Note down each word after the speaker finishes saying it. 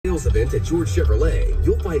sales event at George Chevrolet,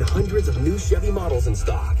 you'll find hundreds of new Chevy models in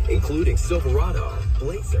stock, including Silverado,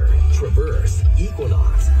 Blazer, Traverse,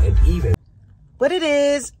 Equinox, and even... What it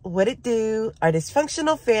is, what it do, our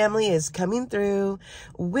dysfunctional family is coming through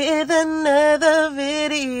with another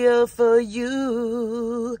video for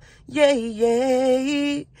you. Yay,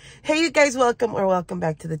 yay. Hey, you guys, welcome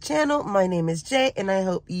back to the channel. My name is Jay, and I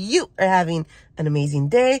hope you are having an amazing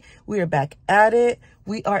day. We are back at it.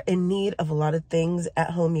 We are in need of a lot of things at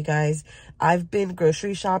home, you guys. I've been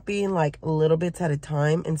grocery shopping like little bits at a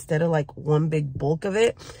time instead of like one big bulk of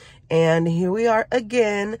it. And here we are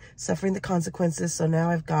again, suffering the consequences. So now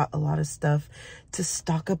I've got a lot of stuff to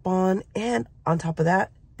stock up on. And on top of that,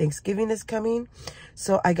 Thanksgiving is coming.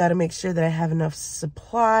 So I got to make sure that I have enough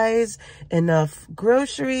supplies, enough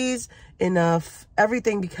groceries, enough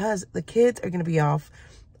everything, because the kids are going to be off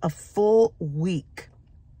a full week.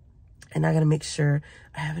 And I got to make sure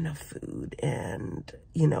I have enough food and,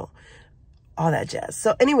 you know, all that jazz.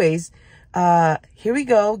 So anyways, here we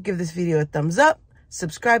go. Give this video a thumbs up.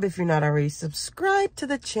 Subscribe if you're not already subscribed to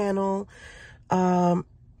the channel.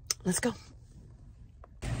 Let's go.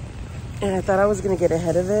 And I thought I was going to get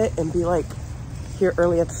ahead of it and be like here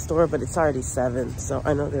early at the store, but it's already 7. So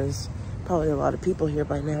I know there's probably a lot of people here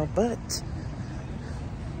by now, but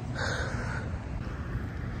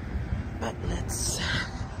let's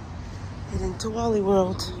head into Wally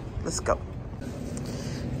World. Let's go.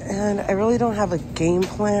 And I really don't have a game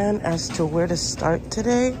plan as to where to start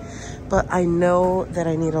today, but I know that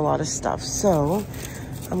I need a lot of stuff. So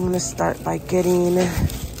I'm gonna start by getting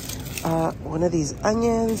one of these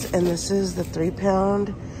onions, and this is the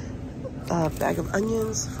 3-pound bag of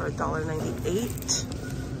onions for $1.98.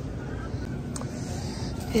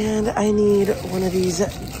 And I need one of these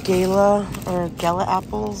gala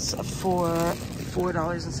apples for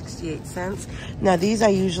 $4.68. Now these I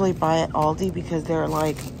usually buy at Aldi because they're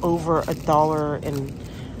like over $1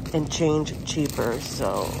 and change cheaper.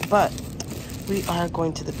 So, but we are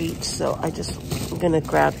going to the beach, so I'm gonna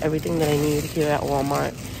grab everything that I need here at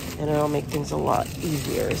Walmart, and it'll make things a lot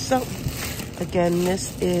easier. So again,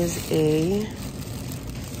 this is a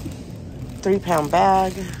 3-pound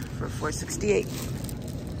bag for $4.68.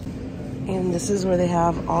 And this is where they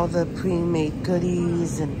have all the pre-made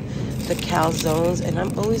goodies and the calzones, and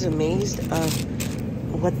I'm always amazed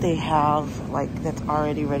of what they have like that's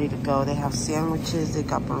already ready to go. They have sandwiches, they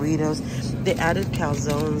got burritos, they added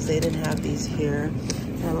calzones. They didn't have these here.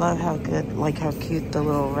 And I love how good, like how cute the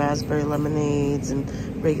little raspberry lemonades and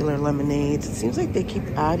regular lemonades. It seems like they keep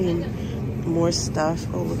adding more stuff.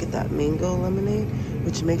 Oh, look at that mango lemonade,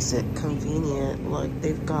 which makes it convenient. Look,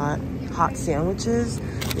 they've got hot sandwiches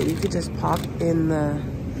that you could just pop in the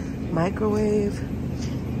microwave.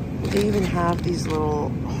 They even have these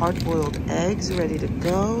little hard-boiled eggs ready to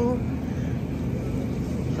go.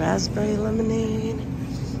 Raspberry lemonade.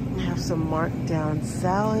 They have some marked down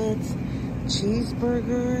salads,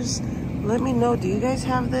 cheeseburgers. Let me know, do you guys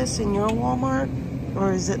have this in your Walmart?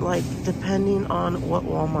 Or is it like depending on what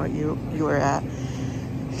Walmart you are at?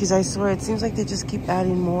 Because I swear it seems like they just keep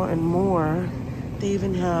adding more and more. They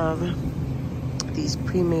even have these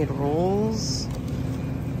pre-made rolls.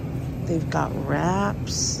 They've got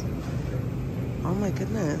wraps. Oh my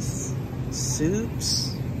goodness.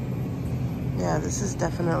 Soups. Yeah, this is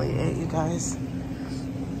definitely it, you guys.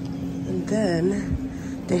 And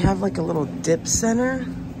then they have like a little dip center.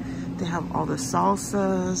 They have all the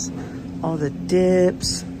salsas, all the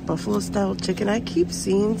dips, buffalo style chicken. I keep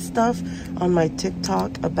seeing stuff on my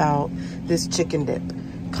TikTok about this chicken dip.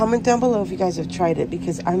 Comment down below if you guys have tried it,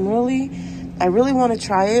 because I really want to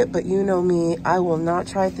try it, but you know me, I will not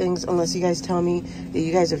try things unless you guys tell me that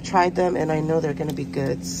you guys have tried them and I know they're going to be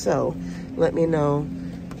good. So let me know.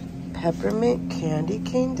 Peppermint candy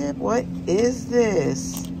cane dip? What is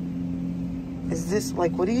this? Is this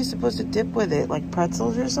like, what are you supposed to dip with it? Like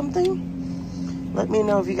pretzels or something? Let me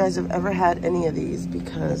know if you guys have ever had any of these,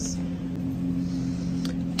 because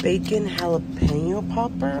bacon jalapeno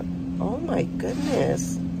popper. Oh my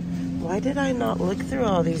goodness. Why did I not look through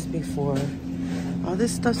all these before? All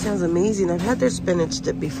this stuff sounds amazing. I've had their spinach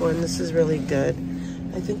dip before, and this is really good.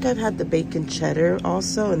 I think I've had the bacon cheddar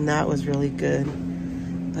also, and that was really good.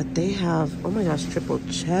 But they have, oh my gosh, triple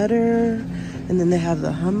cheddar. And then they have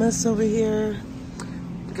the hummus over here.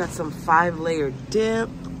 We got some 5-layer dip.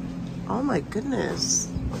 Oh my goodness.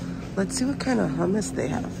 Let's see what kind of hummus they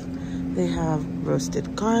have. They have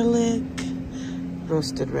roasted garlic,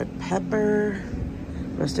 roasted red pepper,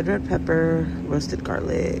 roasted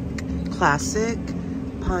garlic, classic,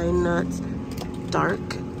 pine nuts, dark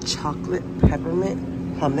chocolate peppermint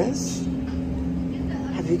hummus.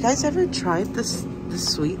 Have you guys ever tried the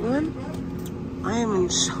sweet one? I am in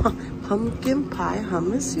shock. Pumpkin pie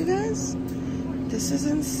hummus, you guys? This is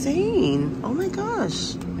insane. Oh my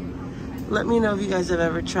gosh. Let me know if you guys have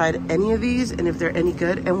ever tried any of these and if they're any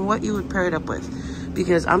good and what you would pair it up with.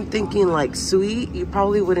 Because I'm thinking like sweet, you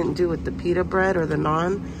probably wouldn't do with the pita bread or the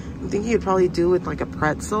naan. I'm thinking you'd probably do with like a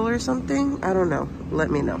pretzel or something. I don't know. Let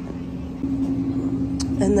me know.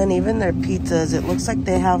 And then even their pizzas, it looks like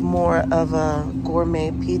they have more of a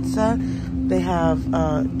gourmet pizza. They have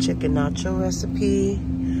a chicken nacho recipe,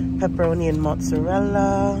 pepperoni and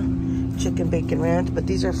mozzarella, chicken bacon ranch, but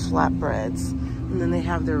these are flatbreads. And then they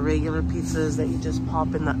have their regular pizzas that you just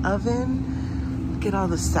pop in the oven. Look at all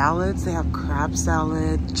the salads. They have crab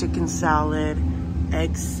salad, chicken salad,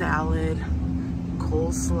 egg salad,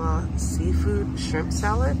 coleslaw, seafood, shrimp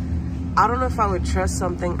salad. I don't know if I would trust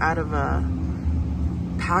something out of a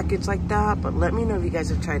package like that, but let me know if you guys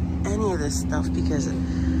have tried any of this stuff because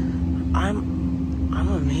I'm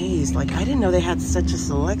amazed. Like, I didn't know they had such a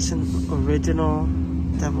selection. Original,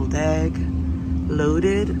 deviled egg,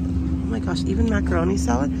 loaded. Oh my gosh, even macaroni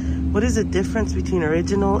salad. What is the difference between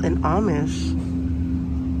original and Amish?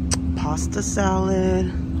 Pasta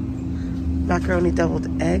salad, macaroni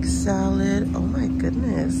deviled egg salad. Oh my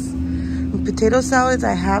goodness. And potato salads,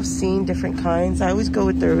 I have seen different kinds. I always go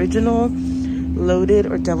with the original, loaded,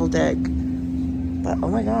 or deviled egg. But oh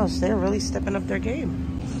my gosh, they're really stepping up their game.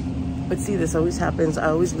 But see, this always happens. I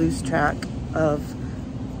always lose track of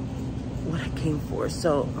what I came for.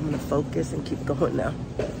 So I'm gonna focus and keep going now.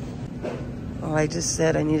 Oh, I just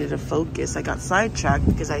said I needed to focus. I got sidetracked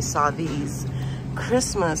because I saw these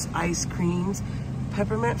Christmas ice creams,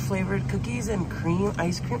 peppermint flavored cookies and cream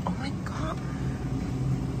ice cream. Oh my God.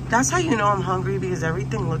 That's how you know I'm hungry, because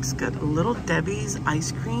everything looks good. Little Debbie's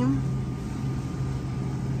ice cream.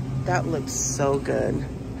 That looks so good.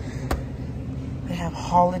 They have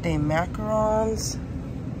holiday macarons,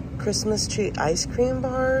 Christmas tree ice cream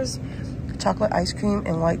bars, chocolate ice cream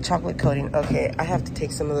and white chocolate coating. Okay, I have to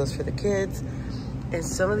take some of those for the kids. And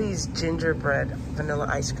some of these gingerbread vanilla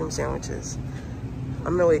ice cream sandwiches.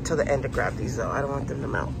 I'm gonna wait till the end to grab these though. I don't want them to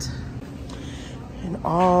melt. And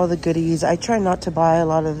all the goodies. I try not to buy a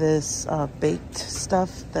lot of this baked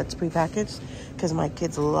stuff that's prepackaged because my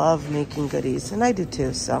kids love making goodies, and I do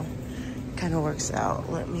too, so it kind of works out.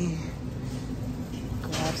 Let me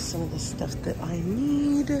grab some of the stuff that I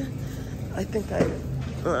need. I think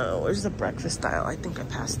where's the breakfast aisle? I think I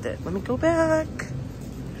passed it. Let me go back.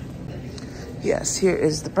 Yes, here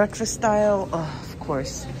is the breakfast aisle. Oh, of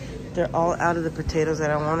course, they're all out of the potatoes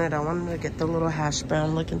that I wanted. I wanted to get the little hash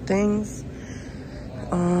brown looking things.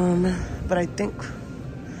 But I think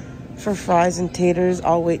for fries and taters,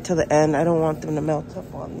 I'll wait till the end. I don't want them to melt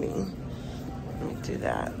up on me. Let me do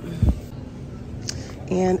that.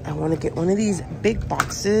 And I want to get one of these big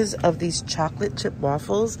boxes of these chocolate chip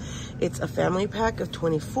waffles. It's a family pack of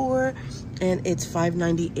 24 and it's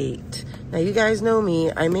 $5.98. Now you guys know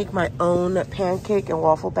me, I make my own pancake and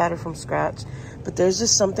waffle batter from scratch, but there's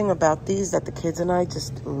just something about these that the kids and I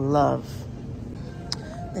just love.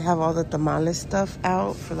 They have all the tamale stuff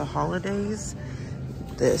out for the holidays.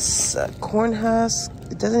 This corn husk,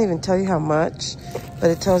 it doesn't even tell you how much, but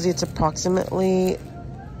it tells you it's approximately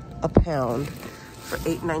a pound for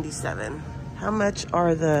 $8.97. How much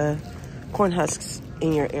are the corn husks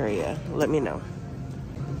in your area? Let me know.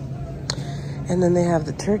 And then they have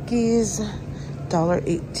the turkeys,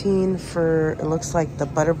 $1.18 for, it looks like the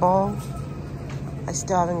butterball. I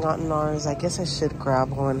still haven't gotten ours. I guess I should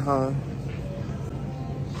grab one, huh?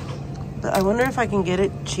 But I wonder if I can get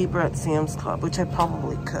it cheaper at Sam's Club, which I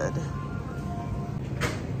probably could.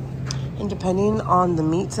 And depending on the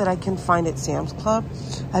meats that I can find at Sam's Club,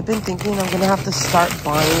 I've been thinking I'm gonna have to start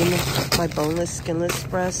buying my boneless, skinless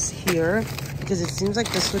breasts here, because it seems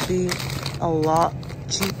like this would be a lot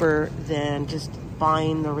cheaper than just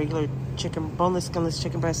buying the regular chicken, boneless, skinless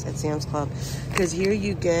chicken breast at Sam's Club. Because here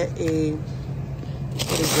you get a,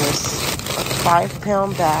 what is this? A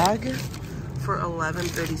 5-pound bag for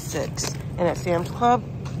 $11.36, and at Sam's Club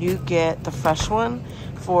you get the fresh one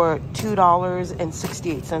for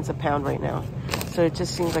 $2.68 a pound right now. So it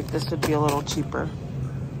just seems like this would be a little cheaper.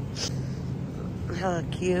 How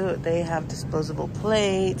cute. They have disposable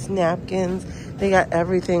plates, napkins. They got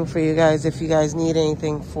everything for you guys if you guys need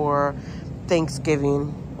anything for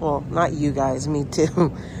Thanksgiving. Well, not you guys, me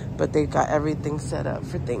too, but they've got everything set up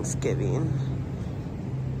for Thanksgiving.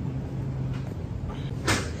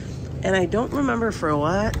 And I don't remember for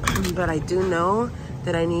what, but I do know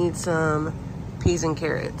that I need some peas and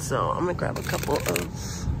carrots. So I'm gonna grab a couple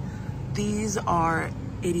of, these are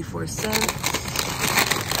 84 cents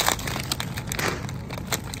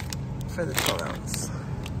for the 12 ounce.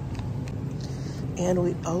 And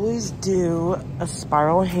we always do a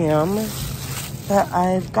spiral ham, but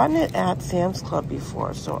I've gotten it at Sam's Club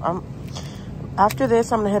before. So after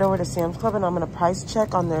this, I'm gonna head over to Sam's Club and I'm gonna price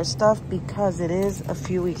check on their stuff because it is a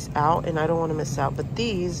few weeks out and I don't wanna miss out. But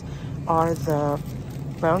these are the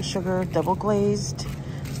brown sugar double glazed,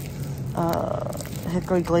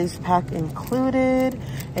 hickory glazed pack included.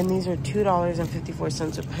 And these are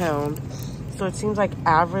 $2.54 a pound. So it seems like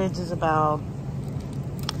average is about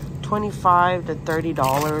 $25 to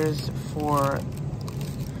 $30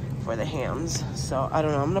 for the hams. So I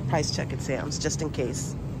don't know, I'm gonna price check at Sam's just in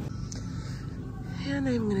case. And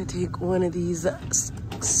I'm gonna take one of these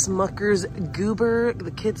Smucker's Goober.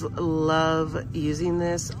 The kids love using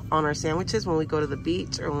this on our sandwiches when we go to the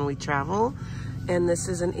beach or when we travel. And this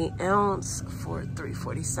is an 8 ounce for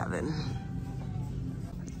 $3.47.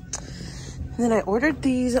 And then I ordered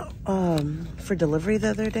these for delivery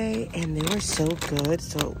the other day and they were so good.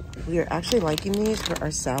 So we are actually liking these for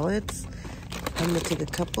our salads. I'm gonna take a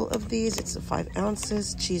couple of these. It's 5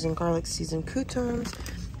 ounces, cheese and garlic seasoned croutons.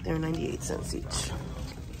 They're 98 cents each.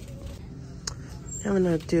 I'm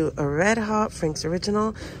gonna do a red hot Frank's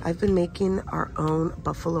Original. I've been making our own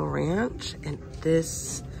Buffalo Ranch and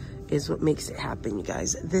this is what makes it happen, you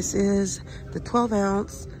guys. This is the 12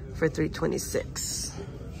 ounce for $3.26.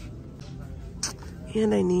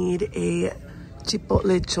 And I need a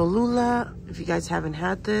Chipotle Cholula. If you guys haven't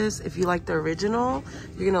had this, if you like the original,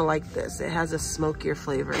 you're gonna like this. It has a smokier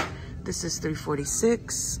flavor. This is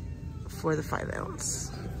 $3.46 for the 5 ounce.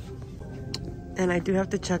 And I do have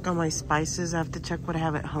to check on my spices. I have to check what I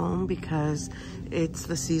have at home because it's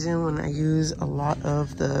the season when I use a lot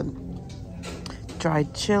of the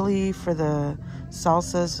dried chili for the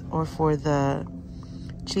salsas or for the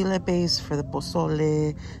chile base, for the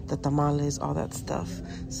pozole, the tamales, all that stuff.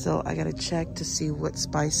 So I gotta check to see what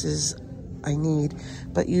spices I need.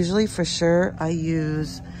 But usually for sure I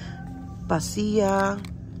use pasilla,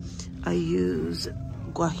 I use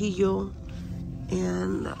guajillo,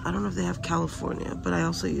 and I don't know if they have California, but I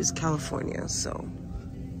also use California, so.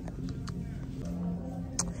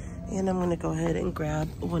 And I'm gonna go ahead and grab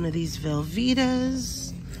one of these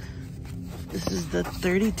Velveetas. This is the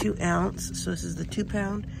 32 ounce, so this is the 2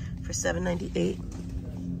 pound for $7.98.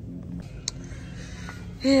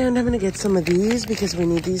 And I'm gonna get some of these because we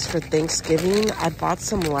need these for Thanksgiving. I bought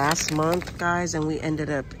some last month, guys, and we ended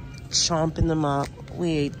up chomping them up.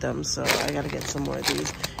 We ate them, so I gotta get some more of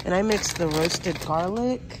these. And I mixed the roasted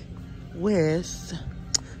garlic with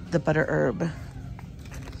the butter herb.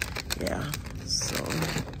 Yeah, so.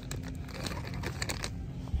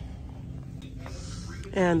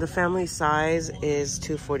 And the family size is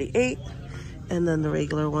 $2.48, and then the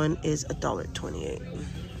regular one is $1.28.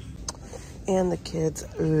 And the kids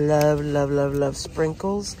love, love, love, love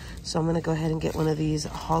sprinkles. So I'm gonna go ahead and get one of these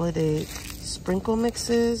holiday sprinkle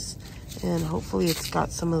mixes. And hopefully it's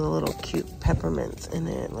got some of the little cute peppermints in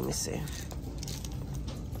it. Let me see.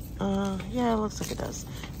 Yeah, it looks like it does.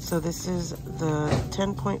 So this is the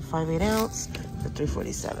 10.58 ounce for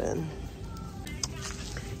 $3.47.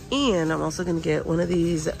 And I'm also gonna get one of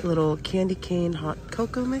these little candy cane hot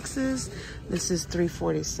cocoa mixes. This is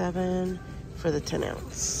 $3.47 for the 10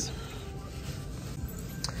 ounce.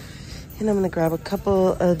 And I'm gonna grab a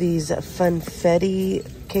couple of these Funfetti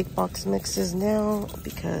cake box mixes now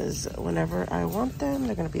because whenever I want them,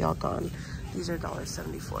 they're gonna be all gone. These are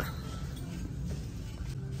 $1.74.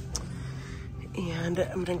 And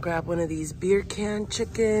I'm gonna grab one of these beer can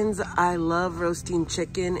chickens. I love roasting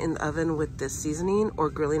chicken in the oven with this seasoning or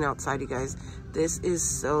grilling outside, you guys. This is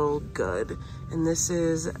so good. And this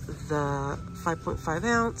is the 5.5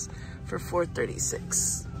 ounce for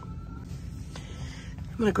 $4.36.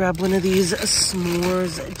 I'm gonna grab one of these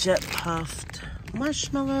s'mores jet puffed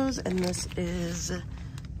marshmallows, and this is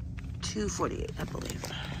 $2.48, I believe.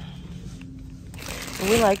 And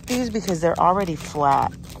we like these because they're already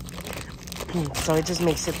flat. So it just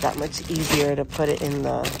makes it that much easier to put it in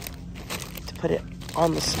the,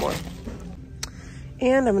 on the s'more.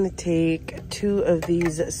 And I'm gonna take 2 of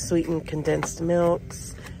these sweetened condensed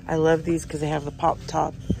milks. I love these because they have the pop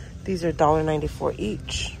top. These are $1.94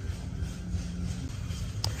 each.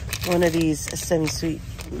 One of these semi-sweet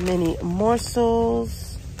mini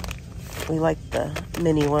morsels. We like the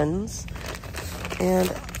mini ones.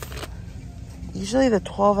 And usually the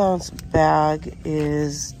 12 ounce bag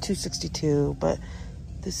is $2.62, but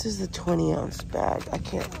this is the 20 ounce bag.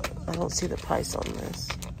 I don't see the price on this.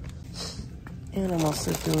 And I'm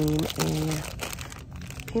also doing a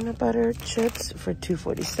peanut butter chips for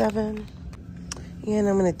 $2.47. And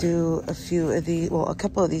I'm gonna do a few of these, well, a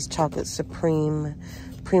couple of these chocolate supreme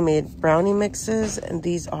pre-made brownie mixes, and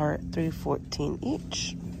these are $3.14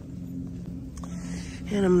 each.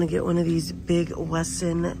 And I'm gonna get one of these big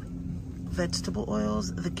Wesson vegetable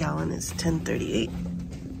oils. The gallon is $10.38.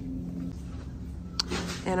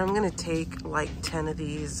 And I'm gonna take like 10 of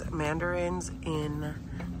these mandarins in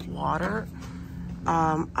water.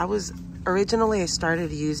 Originally I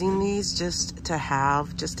started using these just to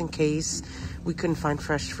have, just in case we couldn't find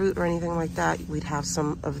fresh fruit or anything like that, we'd have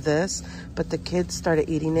some of this. But the kids started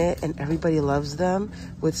eating it and everybody loves them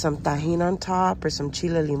with some tajin on top or some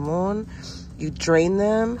chile limon. You drain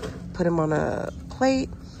them, put them on a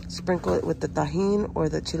plate, sprinkle it with the tajin or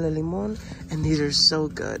the chile limon, and these are so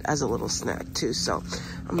good as a little snack too. So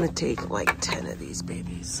I'm gonna take like 10 of these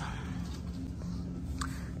babies.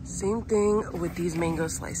 Same thing with these mango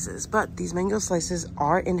slices, but these mango slices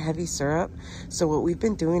are in heavy syrup. So what we've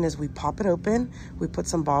been doing is we pop it open, we put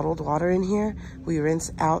some bottled water in here, we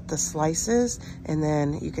rinse out the slices, and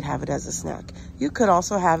then you could have it as a snack. You could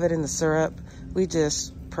also have it in the syrup. We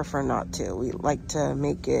just prefer not to. We like to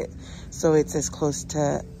make it so it's as close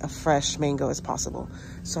to a fresh mango as possible.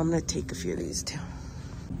 So I'm gonna take a few of these too.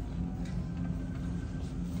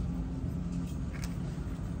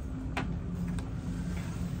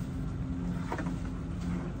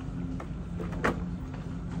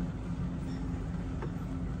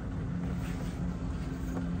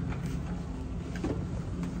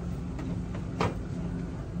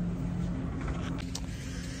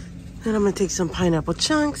 Then I'm gonna take some pineapple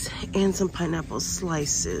chunks and some pineapple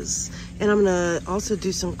slices. And I'm gonna also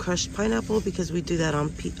do some crushed pineapple because we do that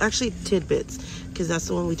on, actually tidbits, because that's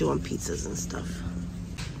the one we do on pizzas and stuff.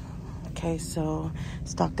 Okay, so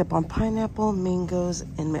stocked up on pineapple, mangoes,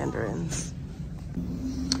 and mandarins.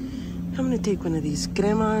 I'm gonna take one of these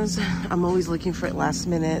cremas. I'm always looking for it last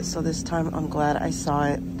minute, so this time I'm glad I saw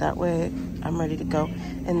it. That way I'm ready to go.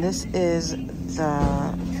 And this is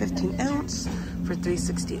the 15 ounce for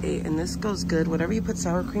 $3.68, and this goes good. Whatever you put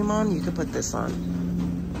sour cream on, you could put this on.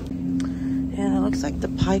 And it looks like the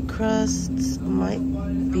pie crusts might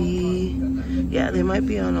be, yeah, they might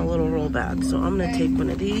be on a little roll bag. So I'm gonna take one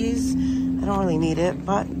of these. I don't really need it,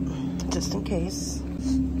 but just in case.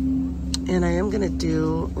 And I am gonna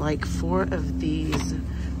do like 4 of these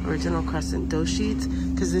original crescent dough sheets,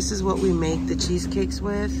 because this is what we make the cheesecakes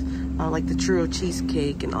with, like the churro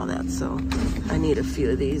cheesecake and all that. So I need a few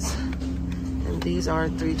of these. And these are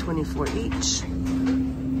 $3.24 each.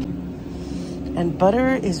 And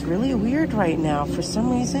butter is really weird right now. For some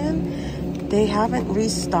reason, they haven't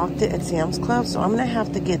restocked it at Sam's Club, so I'm gonna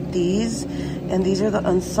have to get these. And these are the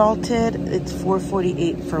unsalted. It's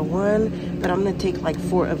 $4.48 for one, but I'm gonna take like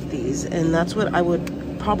 4 of these. And that's what I would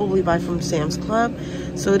probably buy from Sam's Club.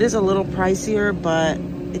 So it is a little pricier, but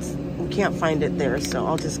we can't find it there, so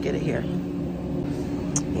I'll just get it here.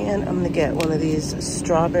 And I'm gonna get one of these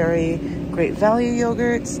strawberry Great Value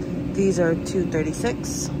yogurts. These are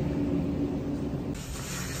 $2.36.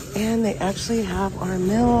 And they actually have our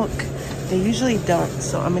milk. They usually don't,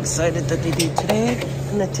 so I'm excited that they do today.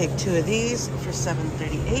 I'm gonna take 2 of these for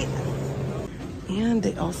 $7.38. And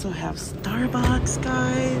they also have Starbucks,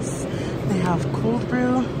 guys. They have cold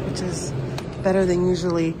brew, which is better than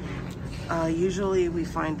usually. Usually we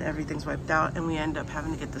find everything's wiped out and we end up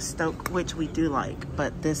having to get the Stoke, which we do like,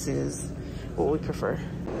 but this is what we prefer.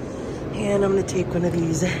 And I'm gonna take one of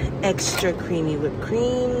these extra creamy whipped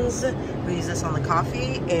creams. We use this on the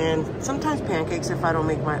coffee and sometimes pancakes if I don't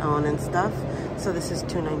make my own and stuff. So this is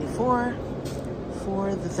 $2.94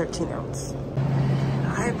 for the 13 ounce.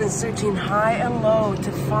 I've been searching high and low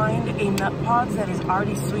to find a nut pods that is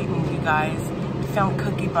already sweetened, you guys. I found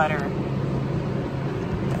cookie butter.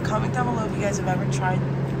 Comment down below if you guys have ever tried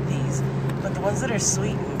these, but the ones that are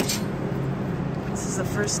sweetened, this is the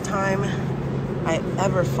first time I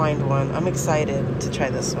ever find one. I'm excited to try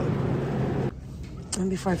this one. And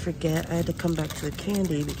before I forget, I had to come back to the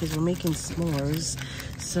candy because we're making s'mores.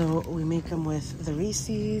 So we make them with the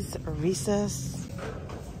Reese's,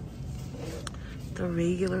 the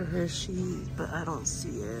regular Hershey, but I don't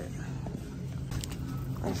see it.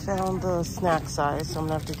 I found the snack size, so I'm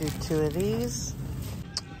gonna have to do 2 of these.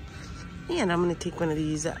 And I'm gonna take one of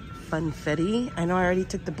these Funfetti. I know I already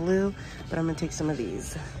took the blue, but I'm gonna take some of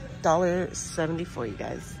these. $1.74, you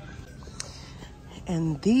guys.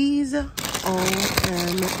 And these OMG.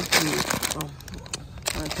 Oh,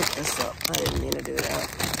 I'm gonna pick this up. I didn't mean to do that.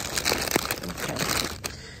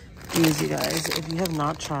 Okay. These, you guys, if you have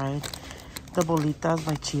not tried the Bolitas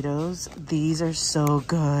by Cheetos, these are so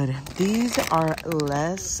good. These are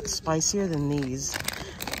less spicier than these,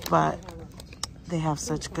 but they have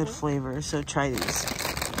such good flavor, so try these.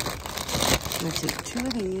 I'm gonna take 2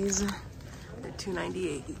 of these. They're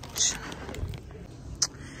 $2.98 each.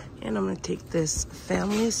 And I'm gonna take this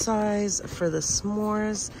family size for the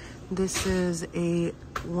s'mores. This is a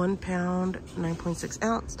 1 pound, 9.6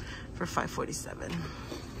 ounce for $5.47.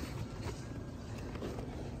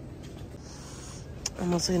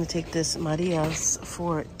 I'm also gonna take this Maria's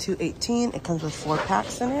for $2.18. It comes with 4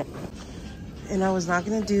 packs in it. And I was not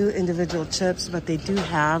gonna do individual chips, but they do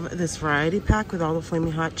have this variety pack with all the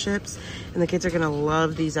flaming hot chips. And the kids are gonna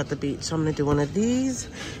love these at the beach. So I'm gonna do one of these.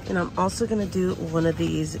 And I'm also gonna do one of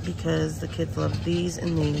these because the kids love these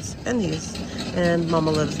and these and these. And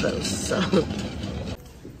Mama loves those, so.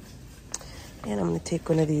 And I'm gonna take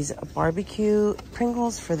one of these barbecue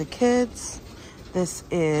Pringles for the kids. This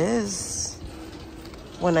is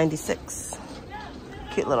 $1.96.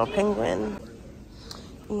 Cute little penguin.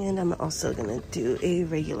 And I'm also gonna do a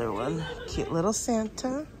regular one. Cute little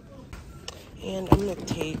Santa. And I'm gonna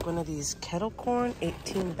take one of these kettle corn,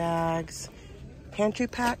 18 bags, pantry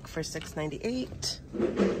pack for $6.98.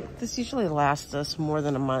 This usually lasts us more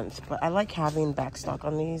than a month, but I like having back stock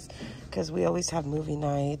on these because we always have movie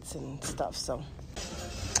nights and stuff, so.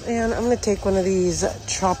 And I'm gonna take one of these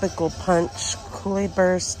Tropical Punch Kool-Aid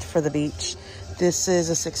Burst for the beach. This is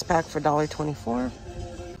a 6-pack for $1.24.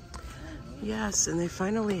 Yes, and they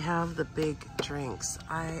finally have the big drinks.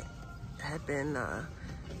 I had been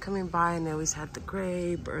coming by and they always had the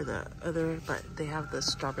grape or the other, but they have the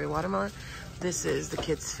strawberry watermelon. This is the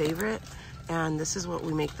kids' favorite, and this is what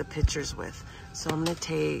we make the pitchers with. So I'm gonna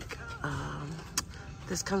take,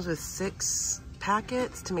 this comes with 6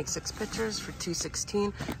 packets to make 6 pitchers for $2.16.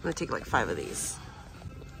 I'm gonna take like 5 of these.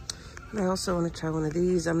 I also want to try one of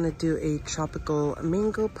these. I'm going to do a tropical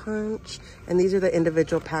mango punch. And these are the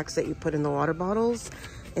individual packs that you put in the water bottles.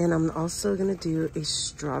 And I'm also going to do a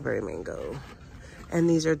strawberry mango. And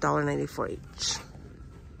these are $1.94 each.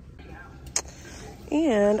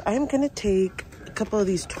 And I'm going to take a couple of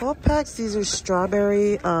these 12 packs. These are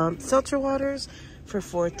strawberry seltzer waters for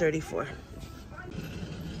 $4.34.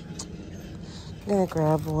 I'm going to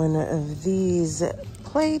grab one of these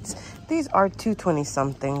plates. These are $2.20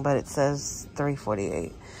 something, but it says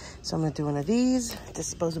 $3.48. So I'm gonna do one of these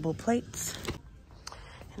disposable plates.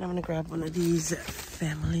 And I'm gonna grab one of these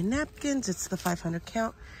family napkins. It's the 500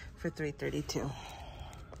 count for $3.32.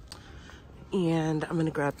 And I'm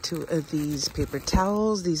gonna grab 2 of these paper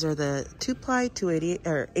towels. These are the 2-ply, 288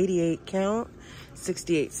 or 88 count,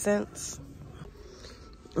 68 cents.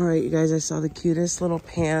 All right, you guys, I saw the cutest little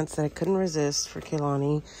pants that I couldn't resist for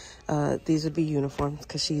Kehlani. These would be uniforms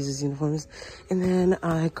because she uses uniforms. And then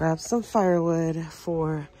I grabbed some firewood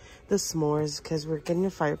for the s'mores because we're getting a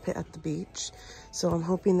fire pit at the beach. So I'm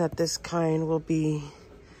hoping that this kind will be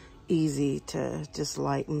easy to just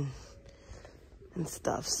lighten and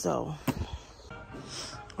stuff. So,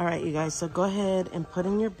 all right, you guys, so go ahead and put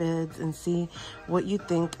in your bids and see what you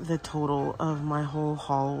think the total of my whole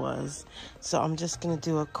haul was. So I'm just gonna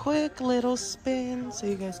do a quick little spin so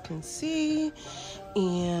you guys can see,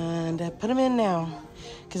 and put them in now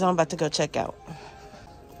because I'm about to go check out.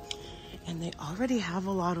 And they already have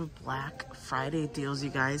a lot of Black Friday deals, you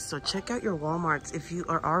guys. So check out your Walmarts. If you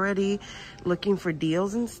are already looking for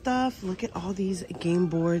deals and stuff, look at all these game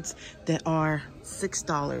boards that are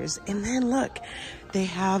 $6. And then look, they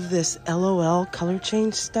have this LOL color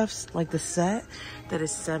change stuff, like the set, that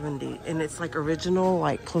is $70. And it's like original,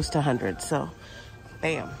 like close to 100. So,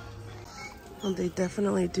 bam. Well, they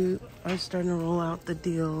definitely are starting to roll out the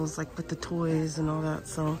deals, like with the toys and all that.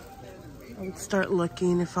 So I would start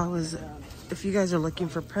looking if you guys are looking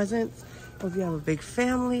for presents, or if you have a big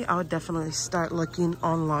family, I would definitely start looking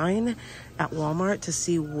online at Walmart to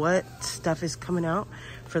see what stuff is coming out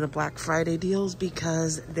for the Black Friday deals,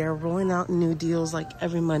 because they're rolling out new deals like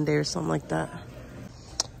every Monday or something like that.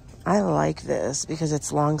 I like this because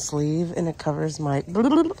it's long sleeve and it covers my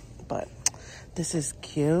but this is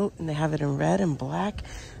cute, and they have it in red and black.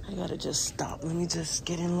 I gotta just stop. Let me just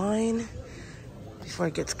get in line before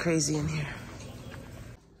it gets crazy in here.